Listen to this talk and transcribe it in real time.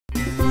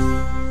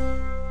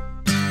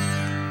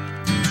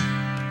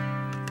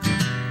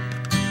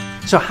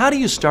So how do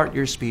you start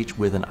your speech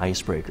with an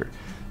icebreaker?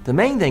 The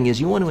main thing is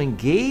you want to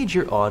engage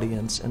your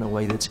audience in a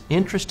way that's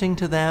interesting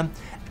to them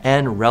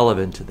and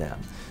relevant to them.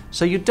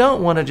 So you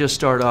don't want to just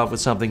start off with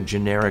something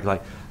generic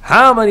like,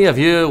 how many of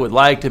you would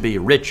like to be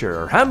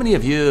richer? Or how many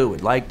of you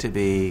would like to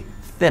be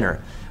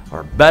thinner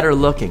or better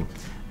looking?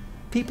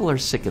 People are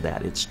sick of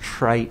that. It's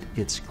trite,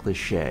 it's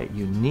cliche.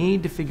 You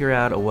need to figure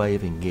out a way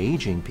of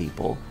engaging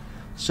people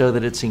so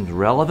that it seems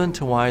relevant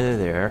to why they're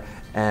there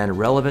and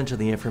relevant to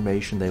the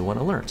information they want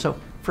to learn. So,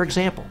 for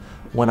example,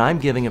 when I'm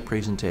giving a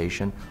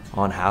presentation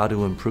on how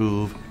to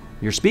improve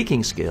your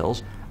speaking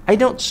skills, I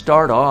don't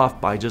start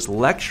off by just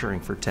lecturing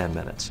for 10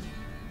 minutes.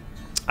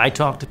 I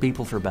talk to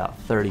people for about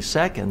 30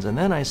 seconds and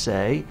then I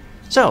say,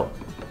 so,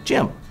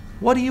 Jim,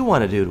 what do you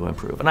want to do to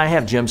improve? And I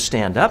have Jim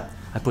stand up,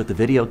 I put the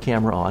video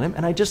camera on him,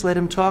 and I just let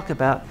him talk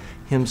about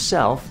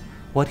himself,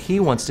 what he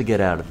wants to get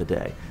out of the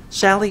day.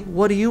 Sally,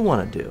 what do you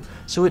want to do?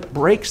 So it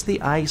breaks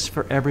the ice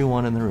for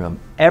everyone in the room.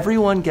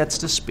 Everyone gets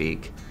to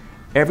speak.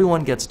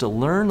 Everyone gets to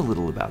learn a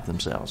little about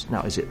themselves.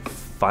 Now, is it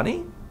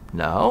funny?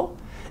 No.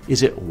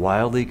 Is it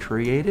wildly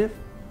creative?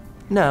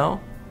 No.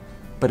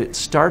 But it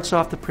starts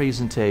off the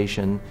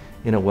presentation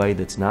in a way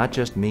that's not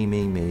just me,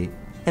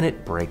 and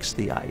it breaks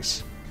the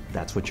ice.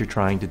 That's what you're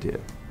trying to do.